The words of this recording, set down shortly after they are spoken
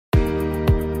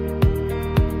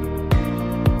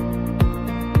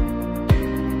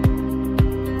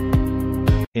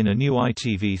In a new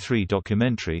ITV3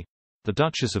 documentary, the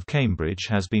Duchess of Cambridge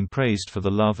has been praised for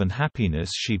the love and happiness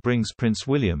she brings Prince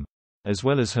William, as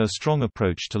well as her strong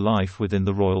approach to life within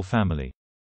the royal family.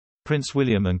 Prince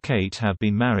William and Kate have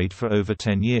been married for over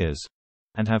 10 years,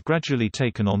 and have gradually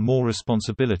taken on more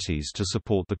responsibilities to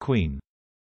support the Queen.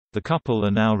 The couple are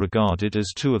now regarded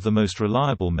as two of the most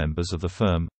reliable members of the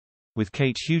firm, with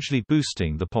Kate hugely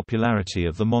boosting the popularity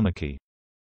of the monarchy.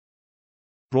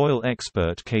 Royal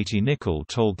expert Katie Nicholl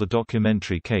told the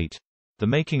documentary Kate, "The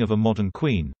Making of a Modern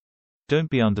Queen. Don't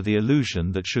be under the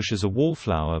illusion that Shusha's a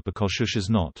wallflower, because Shusha's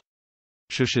not.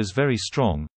 Shusha's very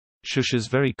strong, Shusha's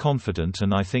very confident,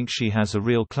 and I think she has a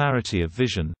real clarity of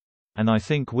vision, and I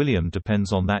think William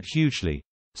depends on that hugely,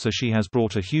 so she has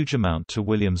brought a huge amount to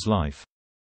William's life.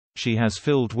 She has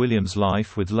filled William's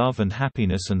life with love and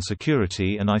happiness and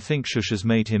security, and I think Shusha's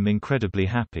made him incredibly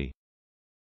happy."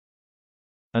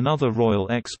 Another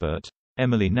royal expert,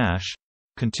 Emily Nash,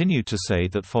 continued to say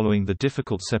that following the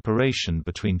difficult separation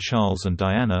between Charles and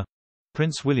Diana,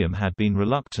 Prince William had been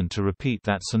reluctant to repeat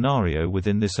that scenario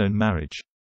within this own marriage.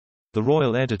 The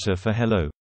royal editor for Hello!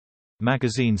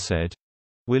 Magazine said,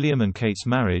 "William and Kate's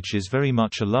marriage is very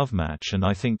much a love match, and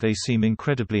I think they seem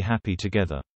incredibly happy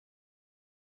together.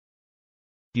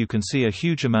 You can see a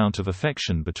huge amount of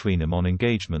affection between them on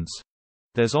engagements.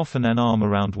 There's often an arm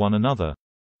around one another,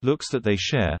 looks that they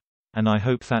share, and I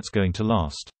hope that's going to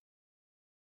last.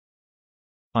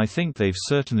 I think they've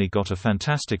certainly got a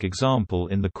fantastic example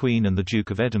in the Queen and the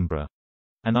Duke of Edinburgh.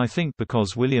 And I think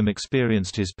because William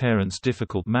experienced his parents'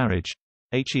 difficult marriage,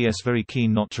 he's very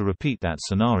keen not to repeat that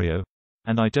scenario,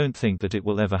 and I don't think that it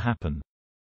will ever happen.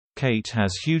 Kate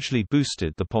has hugely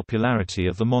boosted the popularity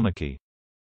of the monarchy.